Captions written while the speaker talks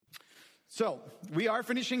So we are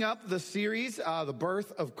finishing up the series, The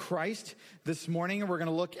Birth of Christ, this morning, and we're going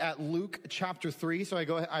to look at Luke chapter 3. So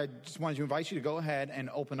I just wanted to invite you to go ahead and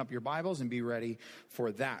open up your Bibles and be ready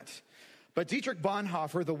for that. But Dietrich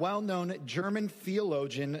Bonhoeffer, the well-known German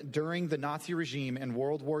theologian during the Nazi regime in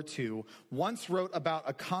World War II, once wrote about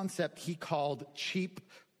a concept he called cheap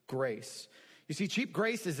grace. You see, cheap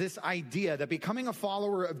grace is this idea that becoming a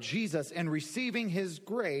follower of Jesus and receiving his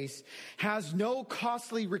grace has no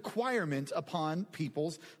costly requirement upon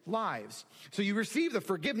people's lives. So you receive the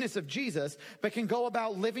forgiveness of Jesus, but can go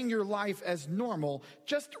about living your life as normal,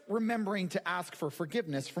 just remembering to ask for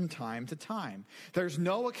forgiveness from time to time. There's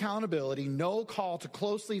no accountability, no call to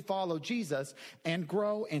closely follow Jesus and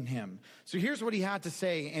grow in him. So here's what he had to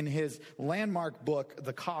say in his landmark book,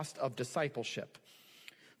 The Cost of Discipleship.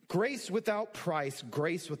 Grace without price,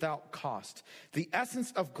 grace without cost. The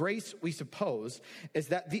essence of grace, we suppose, is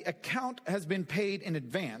that the account has been paid in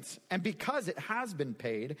advance, and because it has been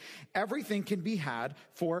paid, everything can be had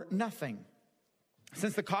for nothing.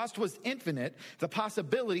 Since the cost was infinite, the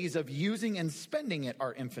possibilities of using and spending it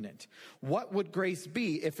are infinite. What would grace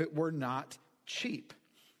be if it were not cheap?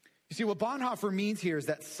 You see, what Bonhoeffer means here is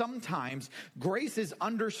that sometimes grace is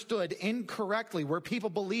understood incorrectly, where people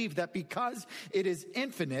believe that because it is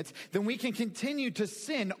infinite, then we can continue to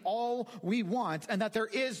sin all we want and that there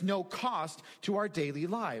is no cost to our daily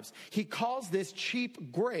lives. He calls this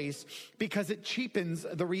cheap grace because it cheapens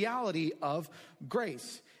the reality of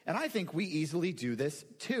grace. And I think we easily do this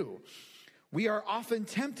too. We are often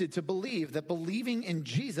tempted to believe that believing in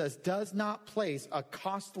Jesus does not place a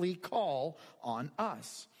costly call on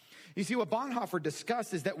us. You see, what Bonhoeffer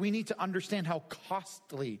discussed is that we need to understand how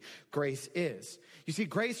costly grace is. You see,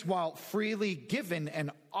 grace, while freely given and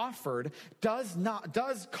offered, does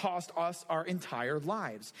cost us our entire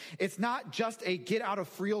lives. It's not just a get out of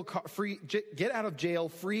jail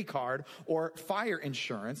free card or fire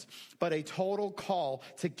insurance, but a total call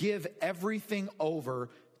to give everything over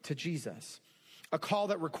to Jesus. A call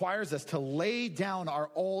that requires us to lay down our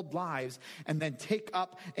old lives and then take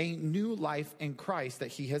up a new life in Christ that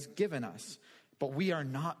he has given us. But we are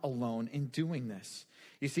not alone in doing this.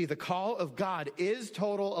 You see, the call of God is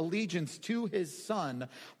total allegiance to his Son,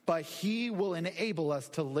 but he will enable us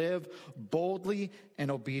to live boldly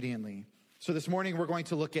and obediently. So this morning we're going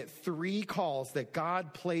to look at 3 calls that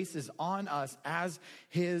God places on us as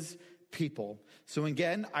his people. So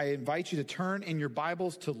again, I invite you to turn in your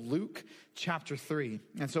Bibles to Luke chapter 3.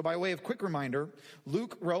 And so by way of quick reminder,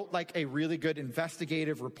 Luke wrote like a really good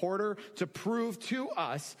investigative reporter to prove to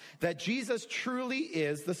us that Jesus truly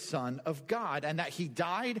is the Son of God and that he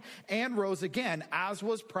died and rose again as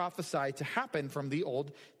was prophesied to happen from the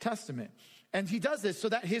Old Testament. And he does this so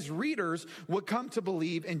that his readers would come to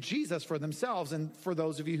believe in Jesus for themselves. And for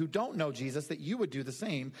those of you who don't know Jesus, that you would do the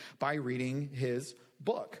same by reading his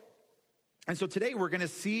book. And so today we're going to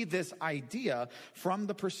see this idea from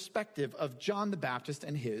the perspective of John the Baptist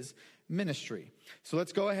and his ministry. So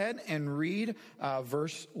let's go ahead and read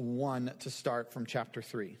verse 1 to start from chapter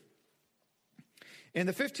 3. In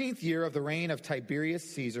the 15th year of the reign of Tiberius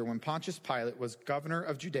Caesar, when Pontius Pilate was governor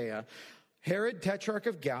of Judea, Herod, tetrarch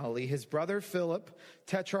of Galilee, his brother Philip,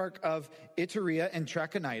 tetrarch of Iturea and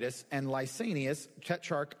Trachonitis, and Lysanias,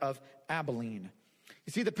 tetrarch of Abilene.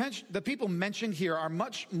 You see, the people mentioned here are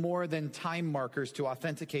much more than time markers to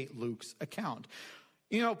authenticate Luke's account.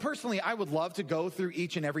 You know, personally, I would love to go through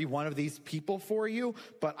each and every one of these people for you,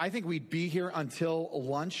 but I think we'd be here until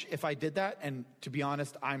lunch if I did that. And to be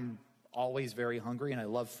honest, I'm always very hungry and I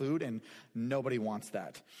love food and nobody wants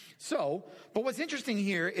that. But what's interesting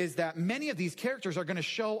here is that many of these characters are going to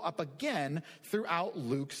show up again throughout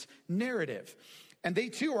Luke's narrative. And they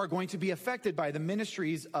too are going to be affected by the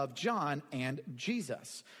ministries of John and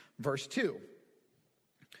Jesus. Verse 2.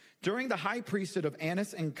 During the high priesthood of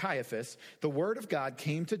Annas and Caiaphas, the word of God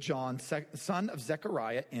came to John, son of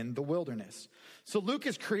Zechariah, in the wilderness. So Luke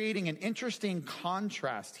is creating an interesting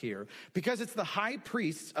contrast here because it's the high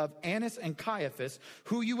priests of Annas and Caiaphas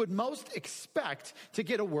who you would most expect to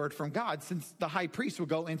get a word from God, since the high priest would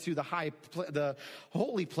go into the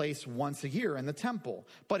holy place once a year in the temple.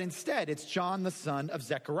 But instead, it's John, the son of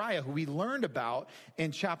Zechariah, who we learned about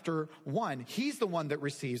in chapter 1. He's the one that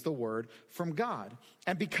receives the word from God.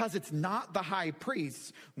 And because it's not the high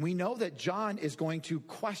priests, we know that John is going to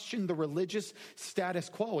question the religious status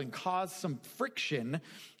quo and cause some friction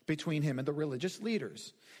between him and the religious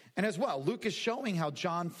leaders. And as well, Luke is showing how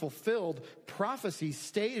John fulfilled prophecies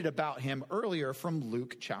stated about him earlier from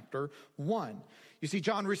Luke chapter 1. You see,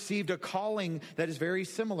 John received a calling that is very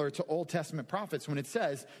similar to Old Testament prophets when it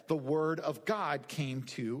says the word of God came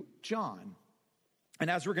to John.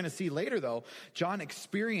 And as we're going to see later, though, John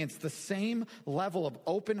experienced the same level of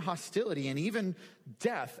open hostility and even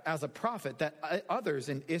death as a prophet that others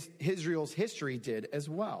in Israel's history did as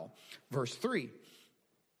well. Verse 3.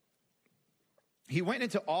 He went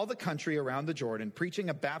into all the country around the Jordan, preaching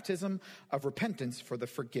a baptism of repentance for the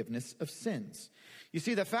forgiveness of sins. You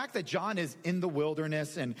see, the fact that John is in the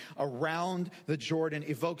wilderness and around the Jordan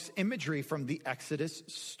evokes imagery from the Exodus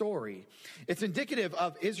story. It's indicative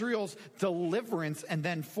of Israel's deliverance and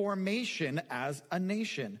then formation as a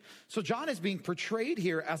nation. So John is being portrayed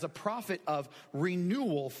here as a prophet of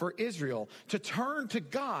renewal for Israel, to turn to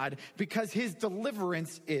God because his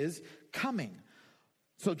deliverance is coming.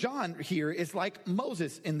 So John here is like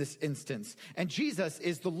Moses in this instance, and Jesus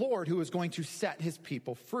is the Lord who is going to set his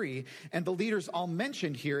people free. And the leaders all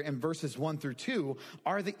mentioned here in verses 1 through 2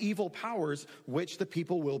 are the evil powers which the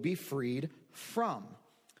people will be freed from.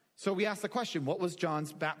 So we ask the question, what was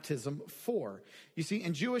John's baptism for? You see,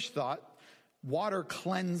 in Jewish thought, water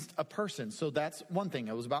cleansed a person. So that's one thing.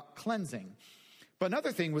 It was about cleansing. But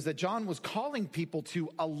another thing was that John was calling people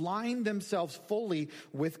to align themselves fully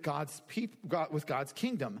with God's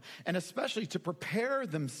kingdom, and especially to prepare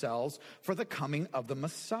themselves for the coming of the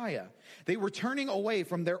Messiah. They were turning away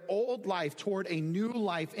from their old life toward a new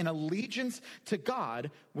life in allegiance to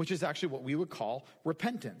God, which is actually what we would call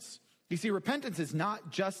repentance. You see, repentance is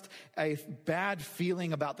not just a bad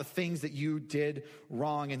feeling about the things that you did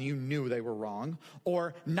wrong and you knew they were wrong,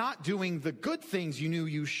 or not doing the good things you knew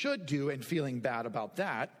you should do and feeling bad about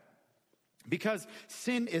that, because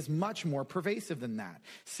sin is much more pervasive than that.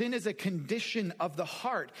 Sin is a condition of the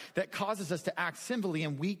heart that causes us to act sinfully,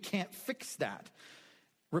 and we can't fix that.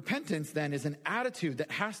 Repentance, then, is an attitude that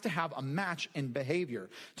has to have a match in behavior,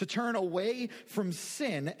 to turn away from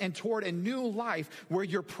sin and toward a new life where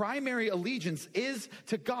your primary allegiance is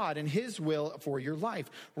to God and his will for your life,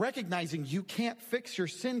 recognizing you can't fix your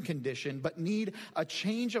sin condition, but need a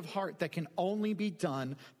change of heart that can only be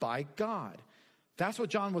done by God. That's what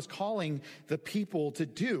John was calling the people to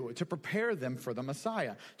do, to prepare them for the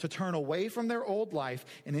Messiah, to turn away from their old life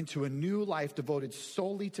and into a new life devoted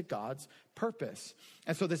solely to God's purpose.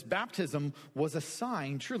 And so this baptism was a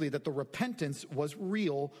sign, truly, that the repentance was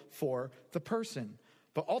real for the person.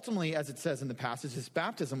 But ultimately, as it says in the passage, this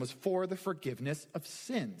baptism was for the forgiveness of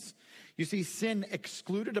sins. You see, sin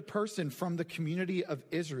excluded a person from the community of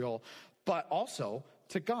Israel, but also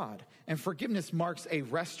to God. And forgiveness marks a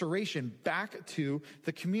restoration back to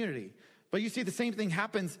the community. But you see, the same thing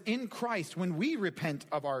happens in Christ when we repent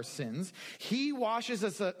of our sins. He washes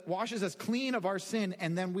us clean of our sin,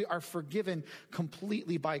 and then we are forgiven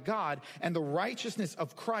completely by God. And the righteousness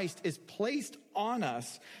of Christ is placed on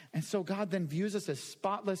us. And so God then views us as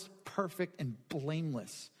spotless, perfect, and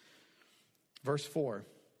blameless. Verse 4.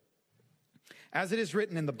 As it is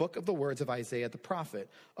written in the book of the words of Isaiah the prophet,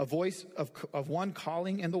 a voice of one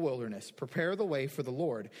calling in the wilderness, prepare the way for the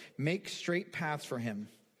Lord, make straight paths for him.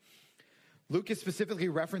 Luke is specifically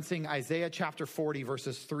referencing Isaiah chapter 40,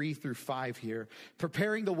 verses 3 through 5 here.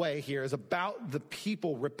 Preparing the way here is about the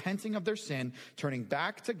people repenting of their sin, turning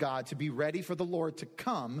back to God to be ready for the Lord to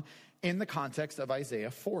come, in the context of Isaiah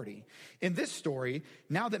 40. In this story,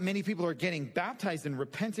 now that many people are getting baptized and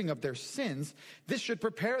repenting of their sins, this should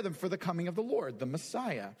prepare them for the coming of the Lord, the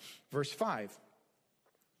Messiah. Verse 5.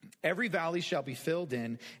 Every valley shall be filled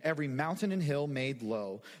in, every mountain and hill made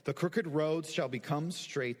low. The crooked roads shall become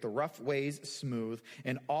straight, the rough ways smooth,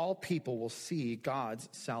 and all people will see God's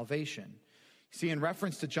salvation. See, in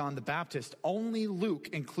reference to John the Baptist, only Luke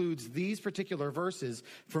includes these particular verses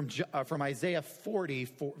from Isaiah 40,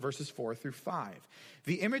 verses 4 through 5.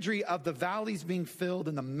 The imagery of the valleys being filled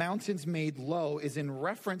and the mountains made low is in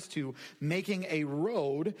reference to making a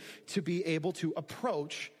road to be able to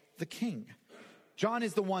approach the king. John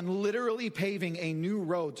is the one literally paving a new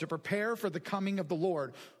road to prepare for the coming of the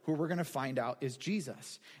Lord, who we're going to find out is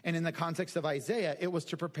Jesus. And in the context of Isaiah, it was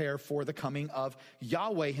to prepare for the coming of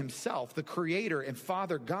Yahweh himself, the creator and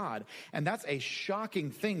Father God. And that's a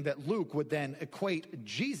shocking thing that Luke would then equate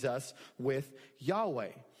Jesus with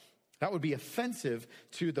Yahweh. That would be offensive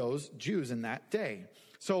to those Jews in that day.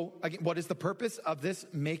 So again, what is the purpose of this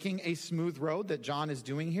making a smooth road that John is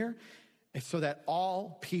doing here? It's so that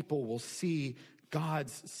all people will see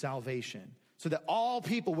God's salvation, so that all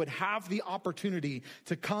people would have the opportunity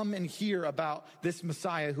to come and hear about this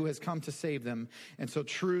Messiah who has come to save them. And so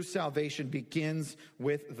true salvation begins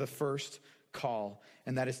with the first call,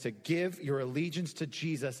 and that is to give your allegiance to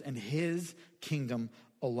Jesus and his kingdom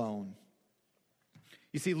alone.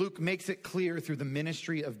 You see, Luke makes it clear through the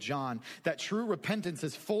ministry of John that true repentance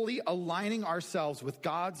is fully aligning ourselves with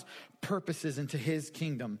God's purposes into his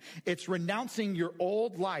kingdom. It's renouncing your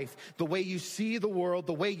old life, the way you see the world,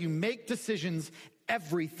 the way you make decisions,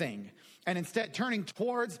 everything. And instead turning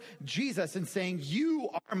towards Jesus and saying, you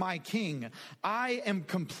are my king. I am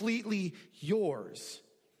completely yours.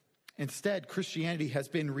 Instead, Christianity has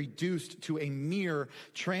been reduced to a mere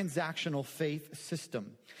transactional faith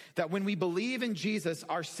system. That when we believe in Jesus,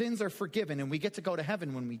 our sins are forgiven and we get to go to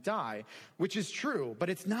heaven when we die, which is true, but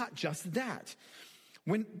it's not just that.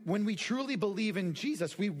 When we truly believe in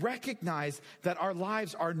Jesus, we recognize that our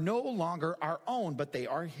lives are no longer our own, but they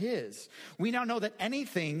are his. We now know that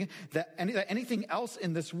anything else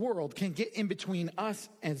in this world can get in between us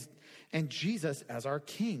and Jesus as our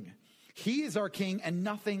king. He is our king and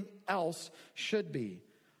nothing else should be.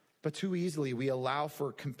 But too easily we allow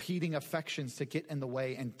for competing affections to get in the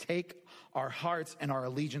way and take our hearts and our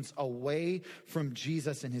allegiance away from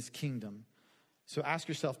Jesus and his kingdom. So ask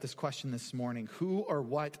yourself this question this morning. Who or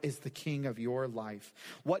what is the king of your life?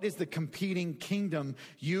 What is the competing kingdom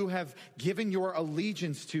you have given your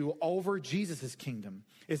allegiance to over Jesus' kingdom?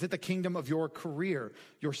 Is it the kingdom of your career,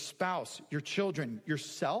 your spouse, your children,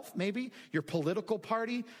 yourself maybe, your political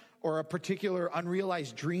party, or a particular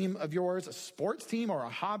unrealized dream of yours, a sports team or a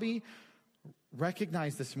hobby?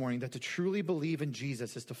 Recognize this morning that to truly believe in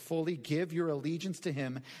Jesus is to fully give your allegiance to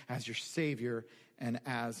him as your Savior and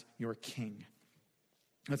as your King.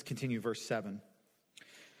 Let's continue verse 7.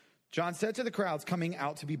 John said to the crowds coming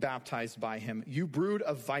out to be baptized by him, you brood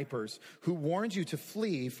of vipers, who warned you to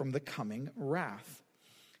flee from the coming wrath.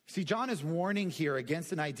 See, John is warning here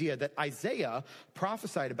against an idea that Isaiah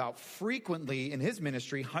prophesied about frequently in his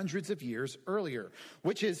ministry hundreds of years earlier,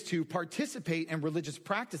 which is to participate in religious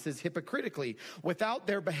practices hypocritically without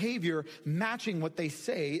their behavior matching what they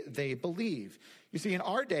say they believe. You see, in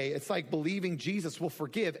our day, it's like believing Jesus will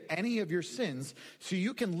forgive any of your sins so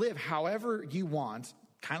you can live however you want,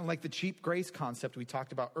 kind of like the cheap grace concept we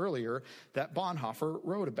talked about earlier that Bonhoeffer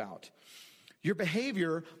wrote about. Your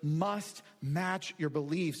behavior must match your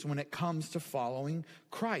beliefs when it comes to following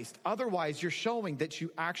Christ. Otherwise, you're showing that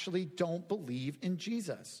you actually don't believe in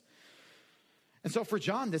Jesus. And so for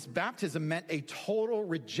John, this baptism meant a total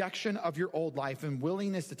rejection of your old life and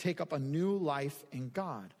willingness to take up a new life in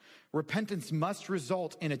God. Repentance must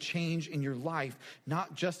result in a change in your life,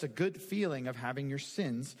 not just a good feeling of having your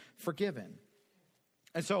sins forgiven.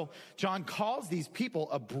 And so John calls these people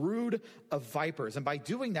a brood of vipers. And by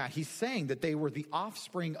doing that, he's saying that they were the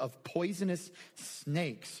offspring of poisonous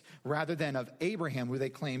snakes rather than of Abraham, who they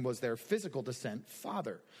claim was their physical descent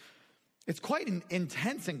father. It's quite an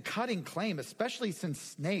intense and cutting claim, especially since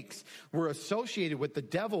snakes were associated with the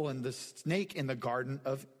devil and the snake in the Garden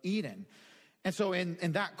of Eden. And so in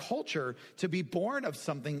that culture, to be born of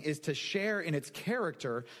something is to share in its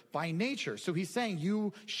character by nature. So he's saying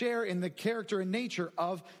you share in the character and nature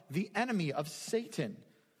of the enemy, of Satan.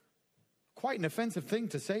 Quite an offensive thing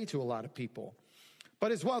to say to a lot of people.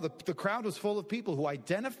 But as well, the crowd was full of people who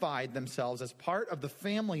identified themselves as part of the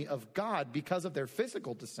family of God because of their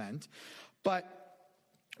physical descent, but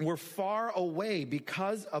were far away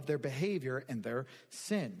because of their behavior and their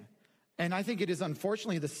sin. And I think it is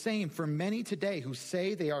unfortunately the same for many today who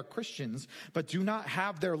say they are Christians, but do not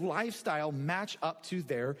have their lifestyle match up to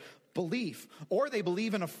their belief. Or they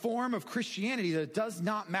believe in a form of Christianity that does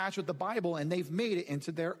not match with the Bible, and they've made it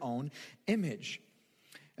into their own image.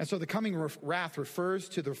 And so the coming wrath refers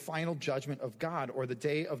to the final judgment of God, or the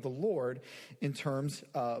day of the Lord in terms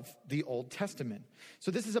of the Old Testament.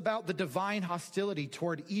 So this is about the divine hostility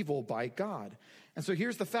toward evil by God. And so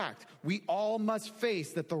here's the fact. We all must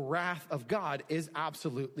face that the wrath of God is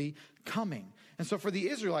absolutely coming. And so for the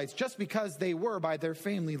Israelites, just because they were by their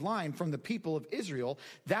family line from the people of Israel,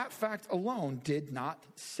 that fact alone did not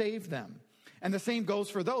save them. And the same goes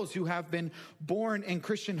for those who have been born in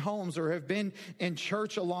Christian homes or have been in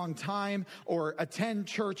church a long time or attend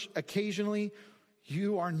church occasionally.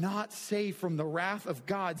 You are not saved from the wrath of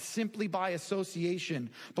God simply by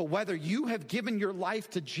association, but whether you have given your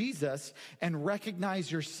life to Jesus and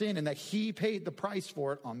recognize your sin and that he paid the price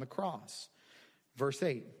for it on the cross. Verse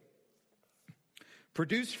 8.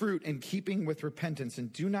 Produce fruit in keeping with repentance,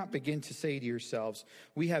 and do not begin to say to yourselves,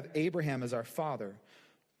 we have Abraham as our father.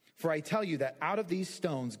 For I tell you that out of these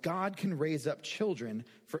stones, God can raise up children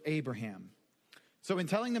for Abraham. So in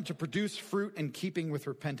telling them to produce fruit in keeping with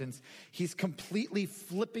repentance, he's completely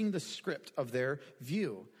flipping the script of their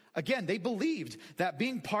view. Again, they believed that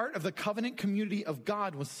being part of the covenant community of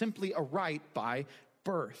God was simply a right by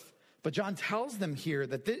birth. But John tells them here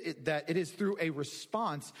that it is through a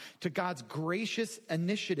response to God's gracious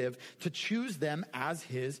initiative to choose them as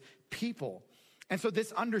his people. And so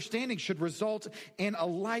this understanding should result in a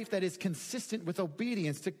life that is consistent with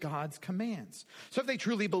obedience to God's commands. So if they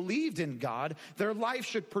truly believed in God, their life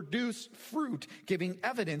should produce fruit, giving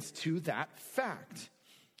evidence to that fact.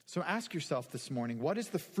 So ask yourself this morning, what is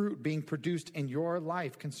the fruit being produced in your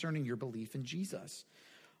life concerning your belief in Jesus?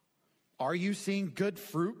 Are you seeing good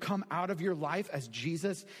fruit come out of your life as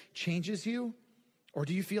Jesus changes you? Or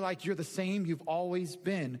do you feel like you're the same you've always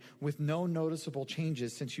been with no noticeable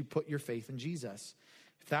changes since you put your faith in Jesus?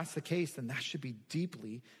 If that's the case, then that should be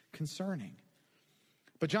deeply concerning.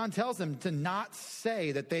 But John tells them to not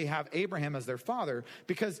say that they have Abraham as their father,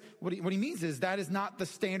 because what he means is that is not the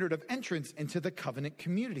standard of entrance into the covenant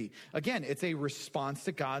community. Again, it's a response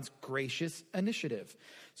to God's gracious initiative.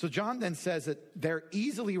 So John then says that they're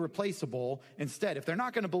easily replaceable instead. If they're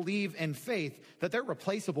not going to believe in faith, that they're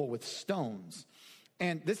replaceable with stones.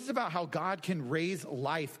 And this is about how God can raise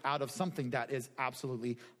life out of something that is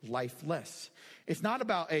absolutely lifeless. It's not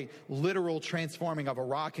about a literal transforming of a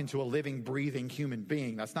rock into a living, breathing human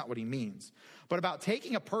being. That's not what he means. But about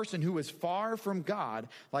taking a person who is far from God,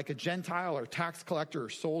 like a Gentile or tax collector or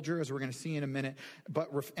soldier, as we're going to see in a minute,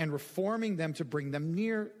 and reforming them to bring them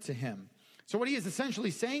near to him. So what he is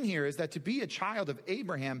essentially saying here is that to be a child of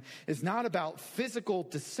Abraham is not about physical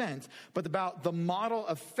descent, but about the model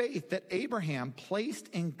of faith that Abraham placed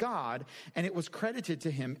in God, and it was credited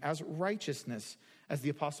to him as righteousness, as the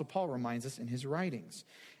Apostle Paul reminds us in his writings.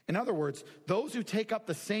 In other words, those who take up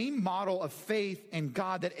the same model of faith in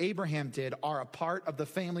God that Abraham did are a part of the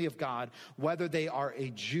family of God, whether they are a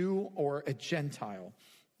Jew or a Gentile.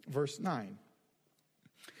 Verse 9.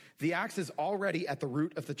 The axe is already at the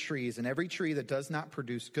root of the trees, and every tree that does not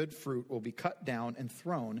produce good fruit will be cut down and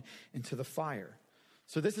thrown into the fire.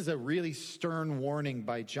 So this is a really stern warning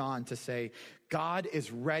by John to say, God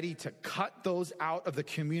is ready to cut those out of the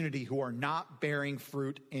community who are not bearing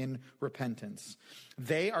fruit in repentance.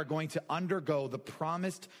 They are going to undergo the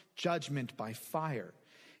promised judgment by fire.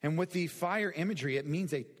 And with the fire imagery, it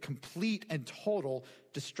means a complete and total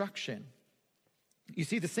destruction. You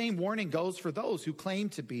see, the same warning goes for those who claim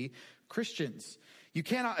to be Christians. You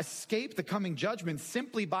cannot escape the coming judgment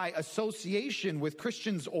simply by association with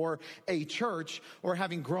Christians or a church, or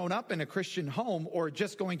having grown up in a Christian home, or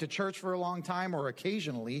just going to church for a long time or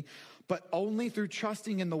occasionally, but only through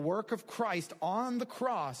trusting in the work of Christ on the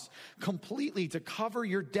cross completely to cover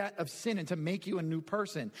your debt of sin and to make you a new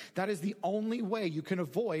person. That is the only way you can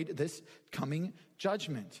avoid this coming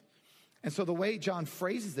judgment. And so the way John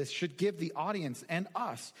phrases this should give the audience and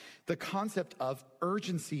us the concept of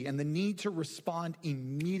urgency and the need to respond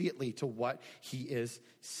immediately to what he is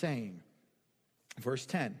saying. Verse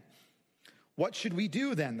 10, "What should we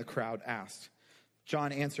do then?" the crowd asked.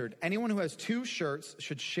 John answered, "Anyone who has 2 shirts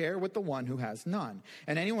should share with the one who has none,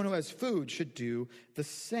 and anyone who has food should do the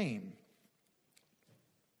same."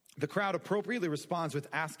 The crowd appropriately responds with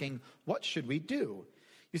asking, "What should we do?"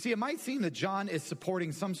 You see, it might seem that John is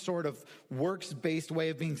supporting some sort of works-based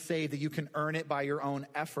way of being saved, that you can earn it by your own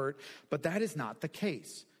effort, but that is not the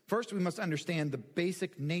case. First, we must understand the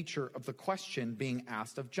basic nature of the question being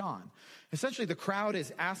asked of John. Essentially, the crowd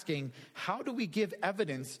is asking, how do we give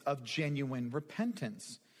evidence of genuine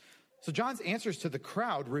repentance? So John's answers to the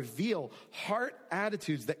crowd reveal heart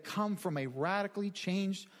attitudes that come from a radically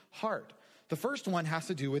changed heart. The first one has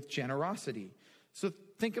to do with generosity. So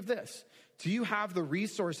think of this. Do you have the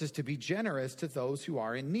resources to be generous to those who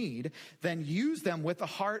are in need? Then use them with a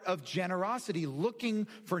heart of generosity, looking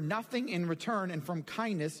for nothing in return and from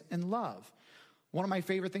kindness and love. One of my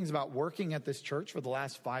favorite things about working at this church for the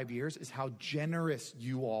last 5 years is how generous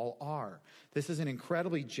you all are. This is an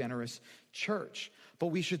incredibly generous church. But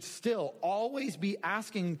we should still always be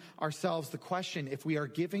asking ourselves the question if we are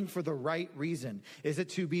giving for the right reason. Is it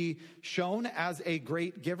to be shown as a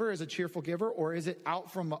great giver, as a cheerful giver, or is it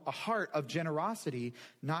out from a heart of generosity,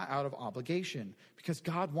 not out of obligation? Because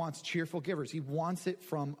God wants cheerful givers. He wants it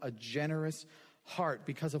from a generous heart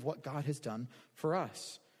because of what God has done for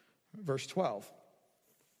us. Verse 12.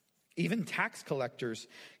 Even tax collectors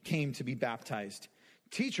came to be baptized.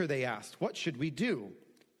 "Teacher," they asked, "what should we do?"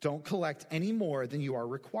 "Don't collect any more than you are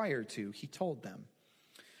required to," he told them.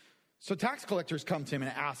 So tax collectors come to him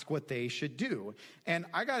and ask what they should do. And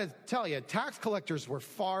I got to tell you, tax collectors were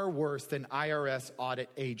far worse than IRS audit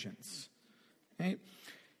agents. Okay?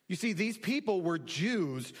 You see, these people were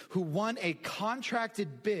Jews who won a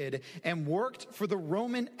contracted bid and worked for the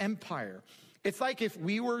Roman Empire. It's like if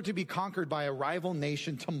we were to be conquered by a rival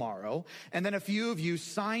nation tomorrow, and then a few of you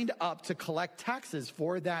signed up to collect taxes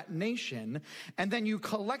for that nation, and then you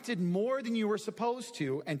collected more than you were supposed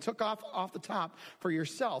to and took off the top for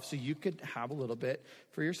yourself so you could have a little bit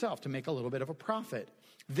for yourself to make a little bit of a profit.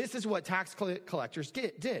 This is what tax collectors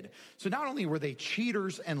did. So not only were they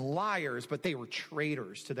cheaters and liars, but they were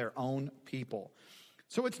traitors to their own people.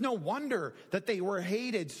 So it's no wonder that they were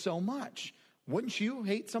hated so much. Wouldn't you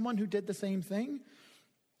hate someone who did the same thing?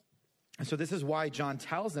 And so this is why John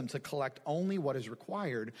tells them to collect only what is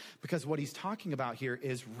required, because what he's talking about here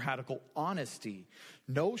is radical honesty.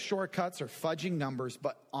 No shortcuts or fudging numbers,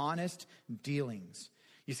 but honest dealings.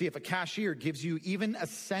 You see, if a cashier gives you even a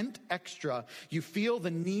cent extra, you feel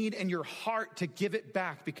the need in your heart to give it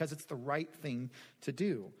back because it's the right thing to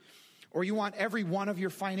do. Or you want every one of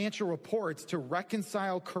your financial reports to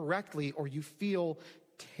reconcile correctly, or you feel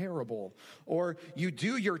terrible. Or you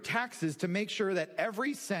do your taxes to make sure that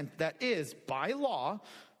every cent that is, by law,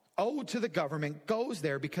 owed to the government goes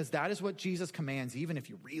there because that is what Jesus commands, even if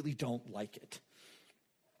you really don't like it.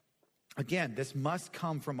 Again, this must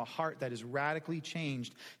come from a heart that is radically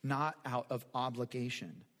changed, not out of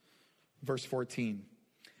obligation. Verse 14.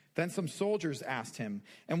 Then some soldiers asked him,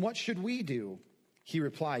 "And what should we do?" He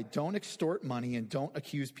replied, "Don't extort money and don't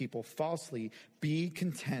accuse people falsely. Be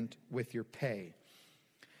content with your pay."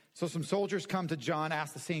 So some soldiers come to John,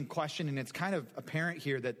 ask the same question, and it's kind of apparent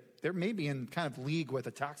here that they're maybe in kind of league with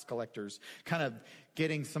the tax collectors, kind of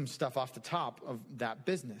getting some stuff off the top of that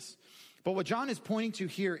business. But what John is pointing to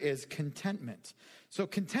here is contentment. So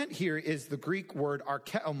content here is the Greek word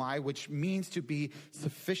archeomai, which means to be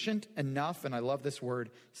sufficient enough, and I love this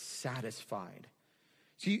word, satisfied.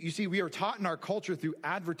 So you see, we are taught in our culture through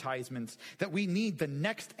advertisements that we need the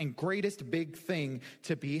next and greatest big thing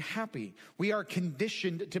to be happy. We are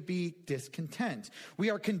conditioned to be discontent.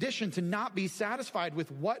 We are conditioned to not be satisfied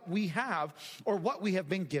with what we have or what we have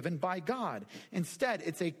been given by God. Instead,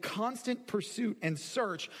 it's a constant pursuit and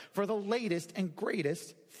search for the latest and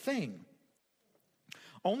greatest thing.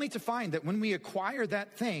 Only to find that when we acquire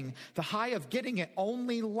that thing, the high of getting it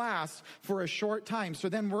only lasts for a short time. So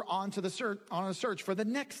then we're on a search for the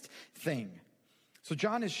next thing. So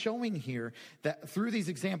John is showing here that through these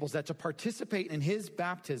examples that to participate in his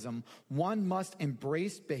baptism, one must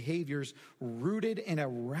embrace behaviors rooted in a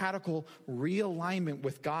radical realignment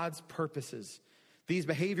with God's purposes. These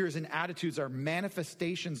behaviors and attitudes are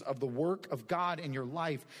manifestations of the work of God in your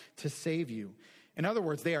life to save you. In other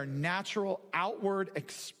words, they are natural outward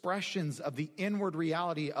expressions of the inward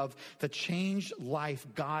reality of the changed life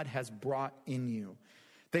God has brought in you.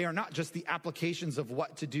 They are not just the applications of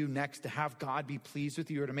what to do next to have God be pleased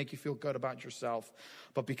with you or to make you feel good about yourself,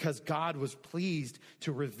 but because God was pleased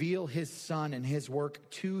to reveal his Son and his work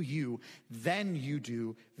to you, then you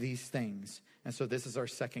do these things. And so this is our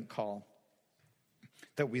second call,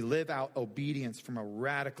 that we live out obedience from a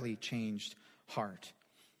radically changed heart.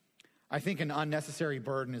 I think an unnecessary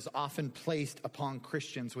burden is often placed upon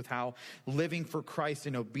Christians with how living for Christ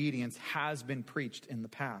in obedience has been preached in the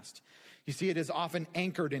past. You see, it is often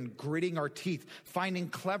anchored in gritting our teeth, finding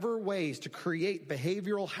clever ways to create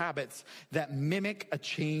behavioral habits that mimic a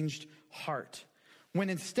changed heart, when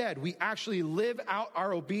instead we actually live out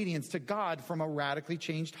our obedience to God from a radically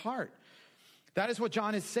changed heart. That is what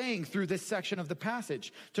John is saying through this section of the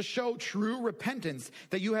passage. To show true repentance,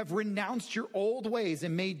 that you have renounced your old ways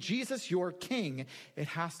and made Jesus your king, it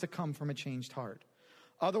has to come from a changed heart.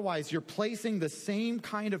 Otherwise, you're placing the same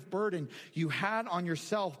kind of burden you had on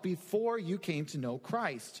yourself before you came to know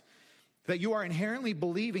Christ. That you are inherently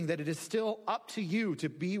believing that it is still up to you to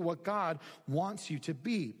be what God wants you to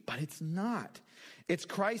be, but it's not. It's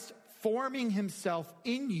Christ forming himself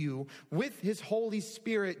in you with his Holy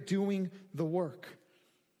Spirit doing the work.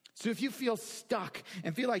 So if you feel stuck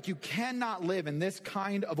and feel like you cannot live in this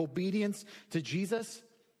kind of obedience to Jesus,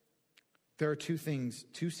 there are two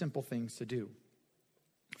simple things to do.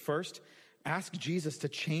 First, ask Jesus to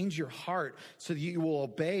change your heart so that you will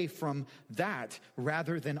obey from that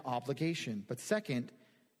rather than obligation. But second,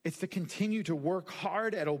 it's to continue to work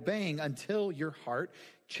hard at obeying until your heart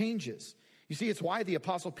changes. You see, it's why the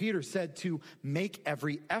Apostle Peter said to make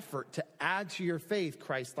every effort to add to your faith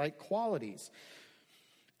Christ-like qualities.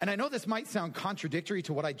 And I know this might sound contradictory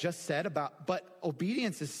to what I just said but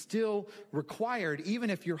obedience is still required even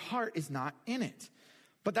if your heart is not in it.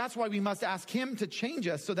 But that's why we must ask him to change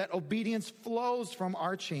us so that obedience flows from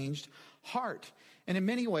our changed heart. And in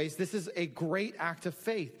many ways, this is a great act of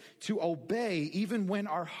faith, to obey even when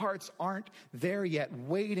our hearts aren't there yet,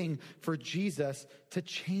 waiting for Jesus to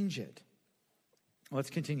change it. Let's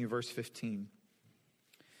continue verse 15.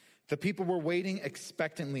 The people were waiting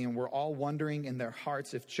expectantly and were all wondering in their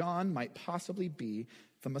hearts if John might possibly be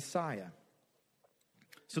the Messiah.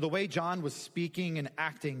 So the way John was speaking and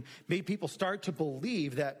acting made people start to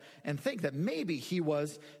believe that and think that maybe he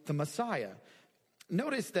was the Messiah.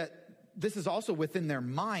 Notice that this is also within their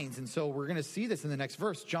minds, and so we're going to see this in the next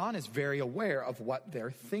verse. John is very aware of what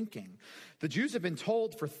they're thinking. The Jews have been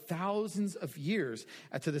told for thousands of years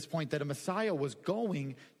to this point that a Messiah was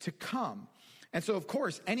going to come. And so, of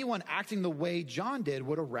course, anyone acting the way John did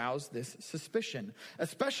would arouse this suspicion,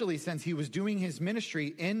 especially since he was doing his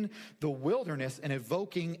ministry in the wilderness and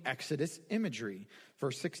evoking Exodus imagery.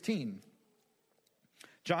 Verse 16,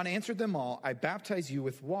 John answered them all, I baptize you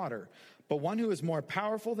with water, but one who is more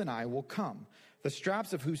powerful than I will come, the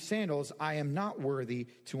straps of whose sandals I am not worthy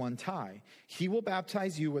to untie. He will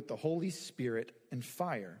baptize you with the Holy Spirit and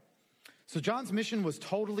fire. So John's mission was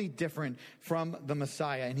totally different from the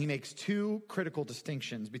Messiah, and he makes two critical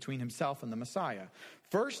distinctions between himself and the Messiah.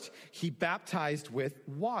 First, he baptized with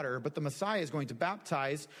water, but the Messiah is going to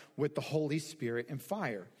baptize with the Holy Spirit and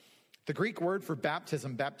fire. The Greek word for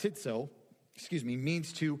baptism, baptizo,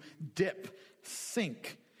 means to dip,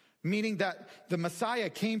 sink, meaning that the Messiah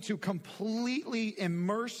came to completely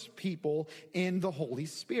immerse people in the Holy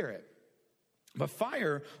Spirit. But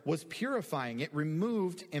fire was purifying. It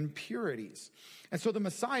removed impurities. And so the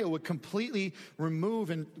Messiah would completely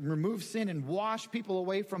remove sin and wash people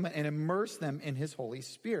away from it and immerse them in his Holy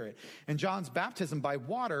Spirit. And John's baptism by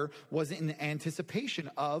water was in anticipation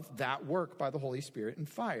of that work by the Holy Spirit and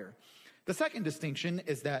fire. The second distinction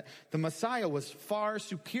is that the Messiah was far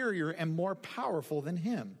superior and more powerful than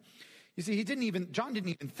him. You see, John didn't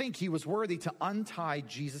even think he was worthy to untie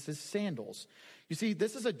Jesus' sandals. You see,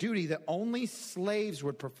 this is a duty that only slaves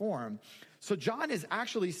would perform. So John is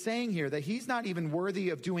actually saying here that he's not even worthy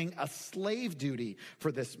of doing a slave duty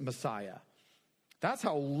for this Messiah. That's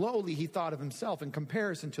how lowly he thought of himself in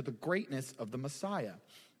comparison to the greatness of the Messiah.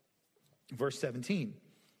 Verse 17.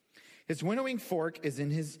 His winnowing fork is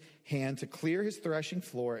in his hand to clear his threshing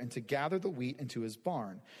floor and to gather the wheat into his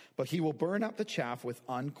barn. But he will burn up the chaff with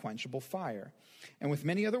unquenchable fire. And with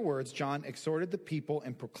many other words, John exhorted the people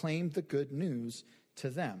and proclaimed the good news to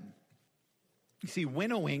them. You see,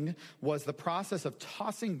 winnowing was the process of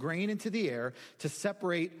tossing grain into the air to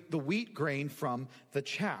separate the wheat grain from the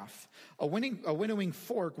chaff. A winnowing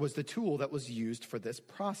fork was the tool that was used for this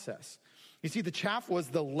process. You see, the chaff was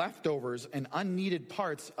the leftovers and unneeded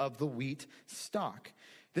parts of the wheat stalk.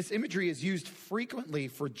 This imagery is used frequently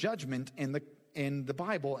for judgment in the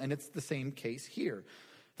Bible, and it's the same case here.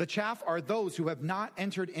 The chaff are those who have not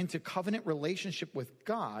entered into covenant relationship with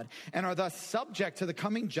God and are thus subject to the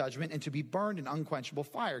coming judgment and to be burned in unquenchable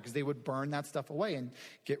fire, because they would burn that stuff away and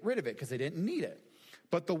get rid of it because they didn't need it.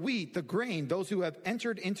 But the wheat, the grain, those who have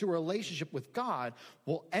entered into a relationship with God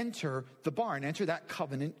will enter the barn, enter that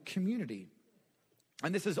covenant community.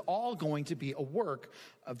 And this is all going to be a work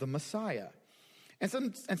of the Messiah. And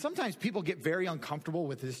sometimes people get very uncomfortable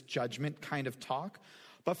with this judgment kind of talk.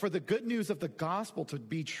 But for the good news of the gospel to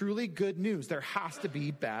be truly good news, there has to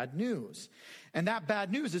be bad news. And that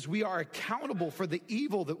bad news is we are accountable for the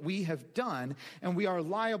evil that we have done, and we are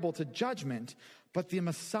liable to judgment. But the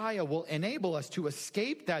Messiah will enable us to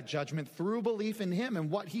escape that judgment through belief in him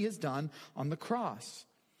and what he has done on the cross.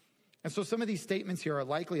 And so some of these statements here are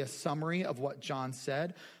likely a summary of what John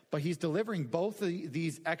said, but he's delivering both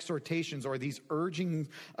these exhortations or these urgings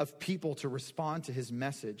of people to respond to his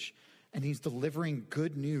message. And he's delivering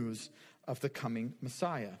good news of the coming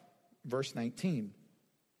Messiah. Verse 19.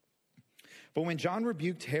 But when John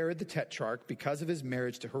rebuked Herod the Tetrarch because of his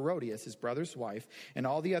marriage to Herodias, his brother's wife, and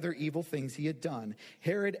all the other evil things he had done,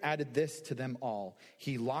 Herod added this to them all.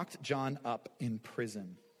 He locked John up in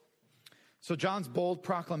prison. So John's bold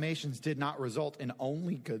proclamations did not result in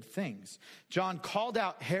only good things. John called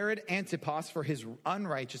out Herod Antipas for his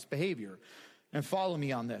unrighteous behavior. And follow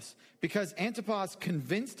me on this. Because Antipas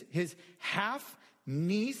convinced his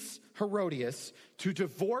half-niece Herodias to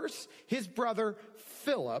divorce his brother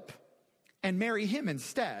Philip and marry him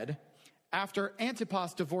instead, after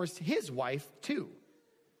Antipas divorced his wife too.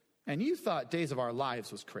 And you thought Days of Our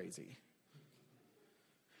Lives was crazy.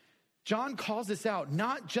 John calls this out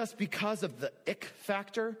not just because of the ick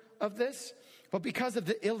factor of this, but because of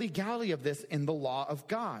the illegality of this in the law of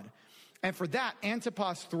God. And for that,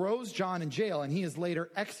 Antipas throws John in jail, and he is later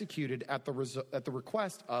executed at the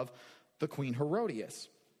request of the Queen Herodias.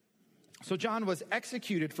 So John was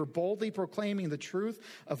executed for boldly proclaiming the truth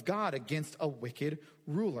of God against a wicked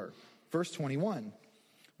ruler. Verse 21.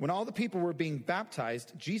 When all the people were being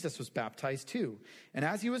baptized, Jesus was baptized too. And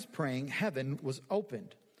as he was praying, heaven was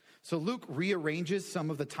opened. So Luke rearranges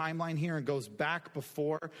some of the timeline here and goes back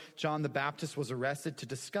before John the Baptist was arrested to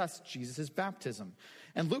discuss Jesus' baptism.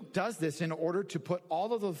 And Luke does this in order to put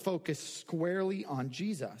all of the focus squarely on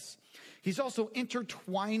Jesus. He's also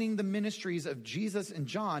intertwining the ministries of Jesus and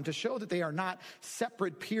John to show that they are not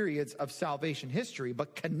separate periods of salvation history,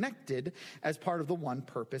 but connected as part of the one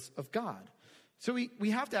purpose of God. So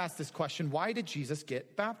we have to ask this question: why did Jesus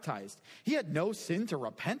get baptized? He had no sin to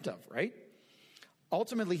repent of, right?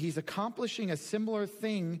 Ultimately, he's accomplishing a similar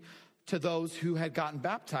thing to those who had gotten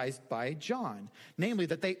baptized by John, namely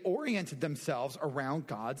that they oriented themselves around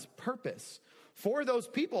God's purpose. For those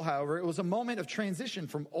people, however, it was a moment of transition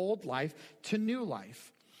from old life to new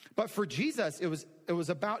life. But for Jesus, it was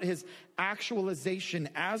about his actualization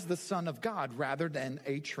as the Son of God rather than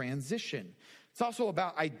a transition. It's also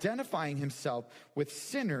about identifying himself with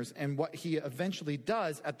sinners and what he eventually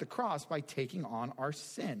does at the cross by taking on our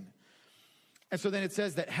sin. And so then it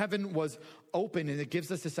says that heaven was open, and it gives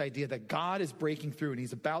us this idea that God is breaking through and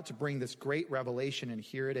he's about to bring this great revelation. And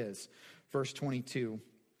here it is, verse 22.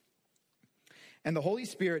 And the Holy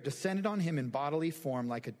Spirit descended on him in bodily form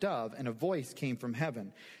like a dove, and a voice came from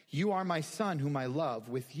heaven. You are my Son whom I love.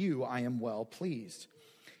 With you I am well pleased.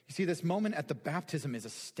 You see, this moment at the baptism is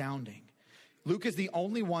astounding. Luke is the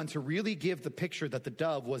only one to really give the picture that the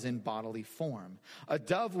dove was in bodily form. A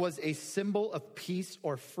dove was a symbol of peace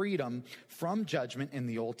or freedom from judgment in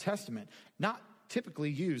the Old Testament, not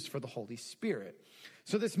typically used for the Holy Spirit.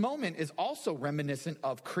 So this moment is also reminiscent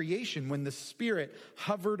of creation when the Spirit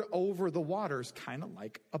hovered over the waters, kind of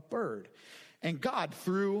like a bird. And God,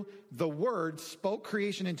 through the Word, spoke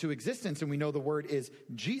creation into existence, and we know the Word is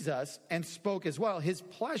Jesus, and spoke as well his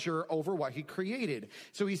pleasure over what he created.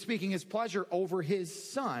 So he's speaking his pleasure over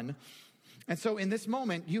his Son. And so in this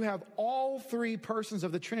moment, you have all three persons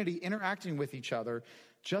of the Trinity interacting with each other,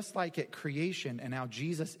 just like at creation. And now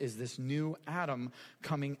Jesus is this new Adam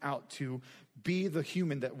coming out to be the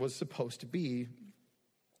human that was supposed to be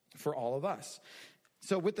for all of us.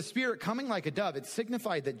 So with the Spirit coming like a dove, it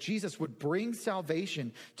signified that Jesus would bring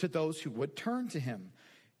salvation to those who would turn to him.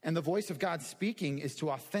 And the voice of God speaking is to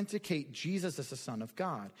authenticate Jesus as the Son of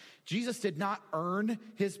God. Jesus did not earn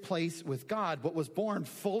his place with God, but was born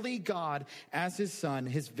fully God as his Son,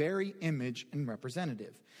 his very image and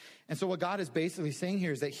representative. And so what God is basically saying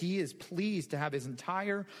here is that he is pleased to have his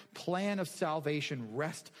entire plan of salvation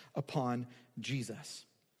rest upon Jesus.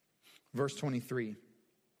 Verse 23.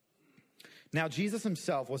 Now, Jesus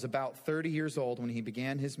himself was about 30 years old when he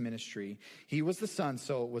began his ministry. He was the son,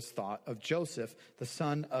 so it was thought, of Joseph, the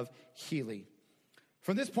son of Heli.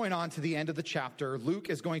 From this point on to the end of the chapter, Luke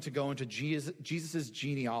is going to go into Jesus'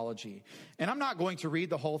 genealogy. And I'm not going to read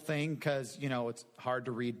the whole thing because, it's hard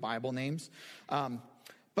to read Bible names.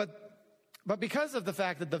 But because of the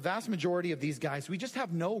fact that the vast majority of these guys, we just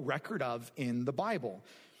have no record of in the Bible.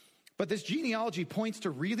 But this genealogy points to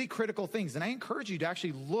really critical things. And I encourage you to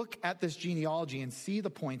actually look at this genealogy and see the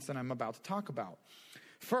points that I'm about to talk about.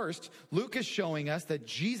 First, Luke is showing us that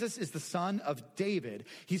Jesus is the son of David.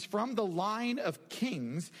 He's from the line of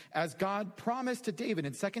kings, as God promised to David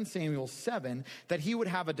in 2 Samuel 7 that he would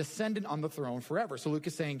have a descendant on the throne forever. So Luke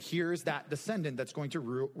is saying, here's that descendant that's going to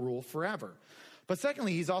rule forever. But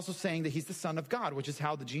secondly, he's also saying that he's the Son of God, which is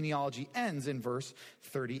how the genealogy ends in verse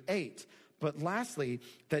 38. But lastly,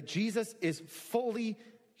 that Jesus is fully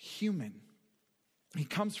human. He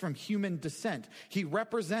comes from human descent. He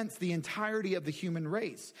represents the entirety of the human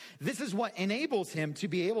race. This is what enables him to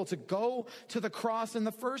be able to go to the cross in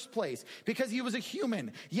the first place, because he was a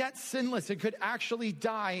human, yet sinless, and could actually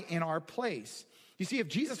die in our place. You see, if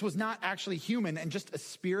Jesus was not actually human and just a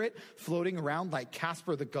spirit floating around like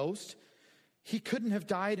Casper the Ghost, he couldn't have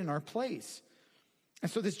died in our place. And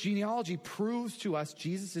so this genealogy proves to us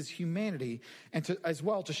Jesus' humanity, and as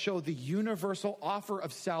well to show the universal offer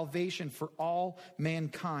of salvation for all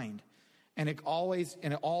mankind. And it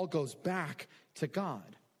all goes back to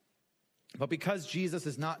God. But because Jesus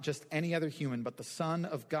is not just any other human, but the Son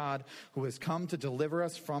of God who has come to deliver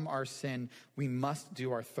us from our sin, we must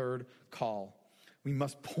do our third call. We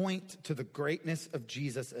must point to the greatness of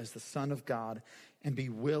Jesus as the Son of God and be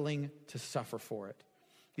willing to suffer for it.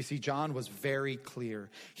 You see, John was very clear.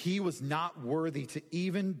 He was not worthy to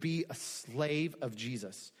even be a slave of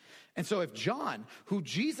Jesus. And so if John, who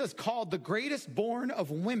Jesus called the greatest born of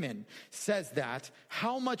women, says that,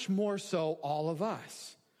 how much more so all of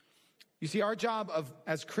us? You see, our job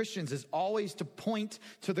as Christians is always to point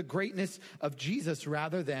to the greatness of Jesus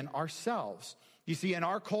rather than ourselves. You see, in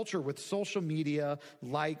our culture with social media,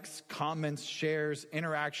 likes, comments, shares,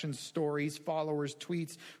 interactions, stories, followers,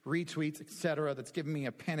 tweets, retweets, etc., that's giving me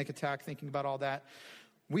a panic attack thinking about all that.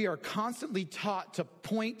 we are constantly taught to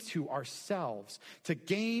point to ourselves, to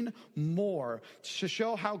gain more, to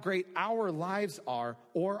show how great our lives are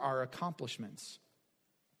or our accomplishments.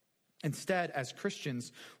 Instead, as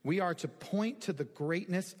Christians, we are to point to the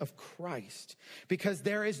greatness of Christ, because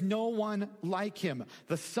there is no one like him,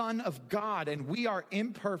 the Son of God, and we are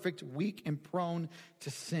imperfect, weak, and prone to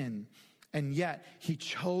sin. And yet, he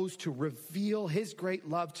chose to reveal his great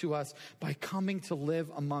love to us by coming to live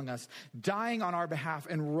among us, dying on our behalf,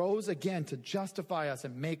 and rose again to justify us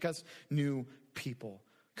and make us new people.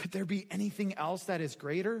 Could there be anything else that is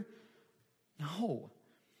greater? No.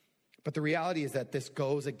 But the reality is that this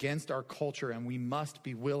goes against our culture, and we must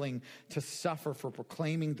be willing to suffer for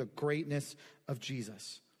proclaiming the greatness of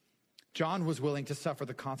Jesus. John was willing to suffer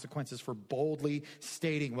the consequences for boldly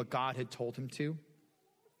stating what God had told him to.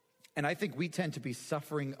 And I think we tend to be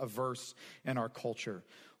suffering averse in our culture.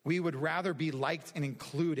 We would rather be liked and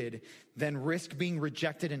included than risk being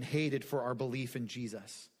rejected and hated for our belief in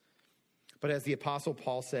Jesus. But as the Apostle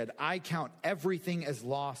Paul said, I count everything as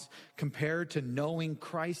loss compared to knowing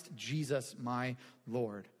Christ Jesus, my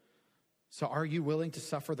Lord. So are you willing to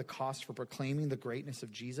suffer the cost for proclaiming the greatness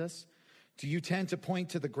of Jesus? Do you tend to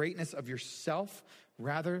point to the greatness of yourself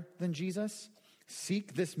rather than Jesus?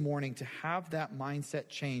 Seek this morning to have that mindset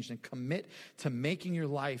changed and commit to making your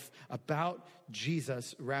life about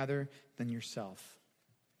Jesus rather than yourself.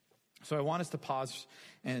 So I want us to pause,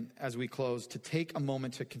 and as we close, to take a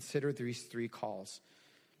moment to consider these three calls.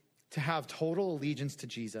 To have total allegiance to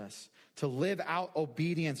Jesus, to live out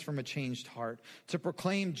obedience from a changed heart, to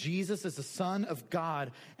proclaim Jesus as the Son of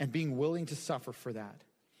God and being willing to suffer for that.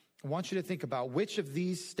 I want you to think about which of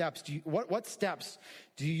these steps, what steps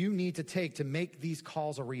do you need to take to make these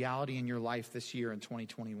calls a reality in your life this year in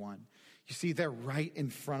 2021? You see, they're right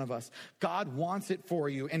in front of us. God wants it for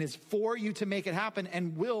you and is for you to make it happen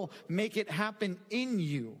and will make it happen in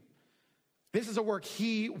you. This is a work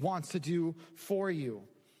he wants to do for you.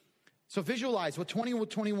 So visualize what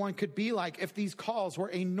 2021 could be like if these calls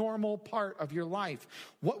were a normal part of your life.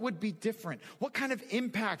 What would be different? What kind of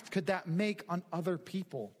impact could that make on other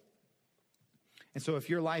people? And so if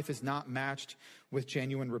your life is not matched with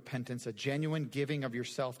genuine repentance, a genuine giving of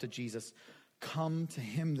yourself to Jesus, come to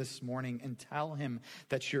him this morning and tell him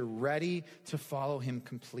that you're ready to follow him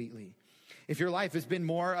completely. If your life has been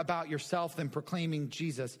more about yourself than proclaiming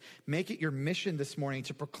Jesus, make it your mission this morning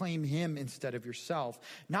to proclaim him instead of yourself.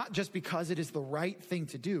 Not just because it is the right thing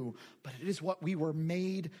to do, but it is what we were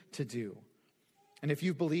made to do. And if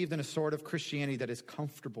you've believed in a sort of Christianity that is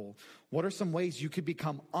comfortable, what are some ways you could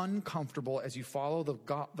become uncomfortable as you follow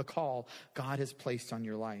the call God has placed on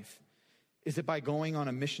your life? Is it by going on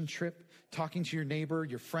a mission trip, talking to your neighbor,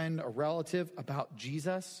 your friend, a relative about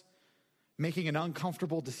Jesus, making an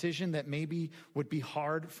uncomfortable decision that maybe would be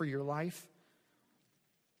hard for your life?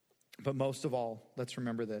 But most of all, let's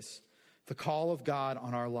remember this. The call of God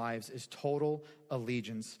on our lives is total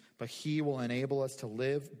allegiance, but he will enable us to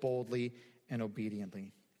live boldly and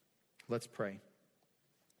obediently. Let's pray.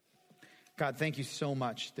 God, thank you so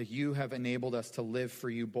much that you have enabled us to live for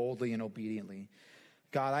you boldly and obediently.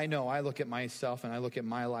 God, I know I look at myself and I look at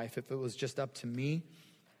my life. If it was just up to me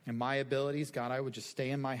and my abilities, God, I would just stay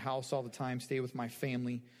in my house all the time, stay with my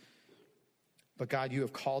family. But God, you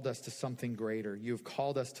have called us to something greater. You have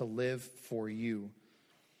called us to live for you.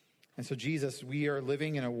 And so, Jesus, we are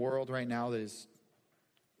living in a world right now that is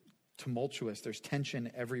tumultuous. There's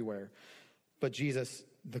tension everywhere. But Jesus,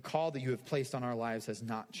 the call that you have placed on our lives has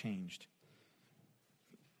not changed.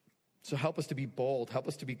 So help us to be bold, help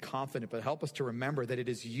us to be confident, but help us to remember that it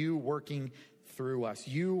is you working through us,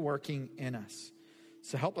 you working in us.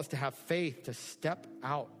 So help us to have faith to step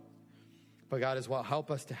out. But God, as well,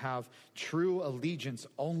 help us to have true allegiance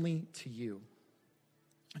only to you,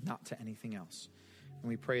 not to anything else. And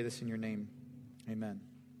we pray this in your name. Amen.